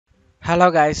Hello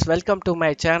guys, welcome to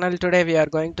my channel. Today we are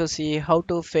going to see how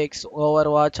to fix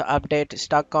Overwatch update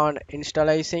stuck on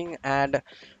Initializing and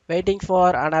waiting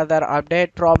for another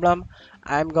update problem.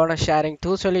 I'm gonna sharing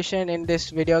two solutions in this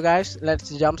video guys. Let's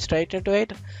jump straight into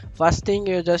it. First thing,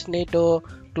 you just need to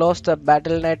close the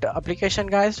Battlenet application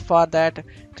guys. For that,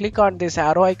 click on this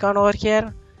arrow icon over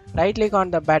here, right click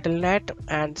on the Battlenet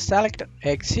and select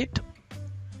exit.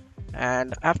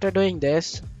 And after doing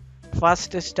this,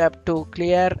 first step to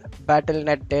clear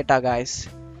Battlenet data guys.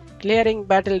 Clearing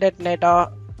Battlenet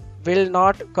data will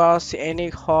not cause any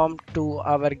harm to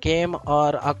our game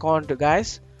or account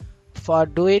guys. For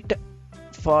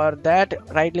that,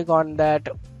 right click on that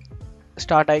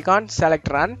start icon, select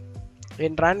run.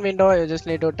 In run window you just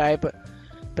need to type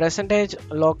percentage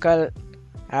local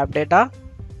app data,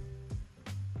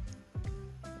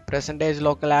 percentage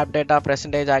local app data,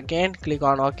 percentage again, click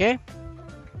on OK.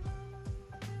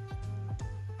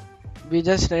 We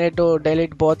just need to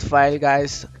delete both file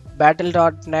guys,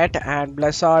 battle.net and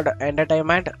blizzard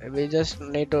entertainment. We just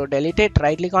need to delete it,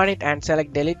 right click on it and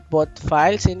select delete both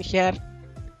files in here.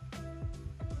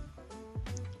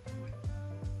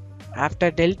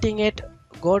 After deleting it,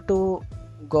 go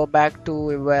back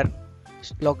to your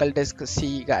local disk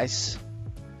C guys.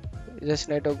 You just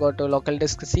need to go to local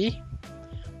disk C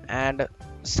and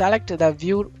select the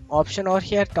view option over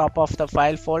here, top of the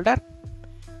file folder,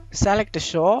 select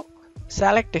show.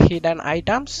 Select hidden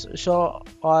items, show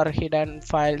or hidden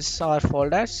files or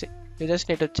folders. You just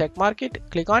need to check mark it,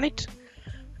 click on it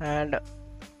and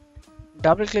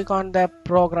double click on the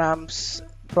program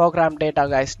data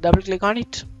guys, double click on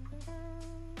it.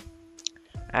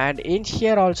 And in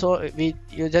here also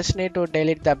you just need to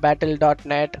delete the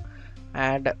battle.net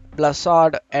and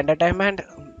blizzard entertainment.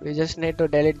 We just need to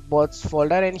delete both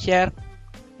folder in here,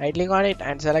 right click on it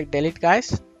and select delete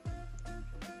guys.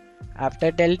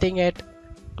 After deleting it,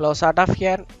 close out of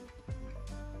here.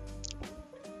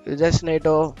 You just need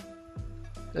to,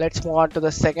 let's move on to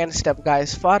the second step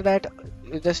guys. For that,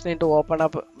 you just need to open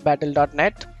up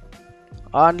battle.net.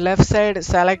 On left side,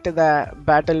 select the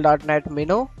battle.net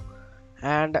menu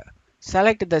and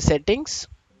select the settings.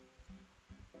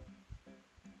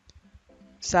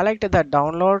 Select the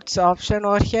downloads option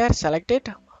over here, select it.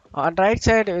 On right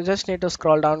side, you just need to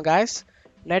scroll down guys.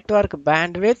 Network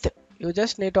bandwidth, you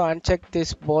just need to uncheck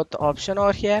this both option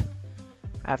over here.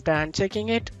 After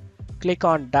unchecking it, click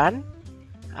on done.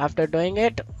 After doing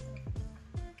it,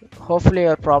 hopefully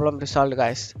your problem resolved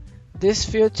guys. This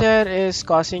feature is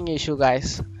causing issue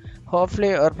guys. Hopefully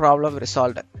your problem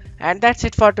resolved. And that's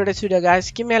it for today's video guys.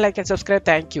 Give me a like and subscribe.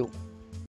 Thank you.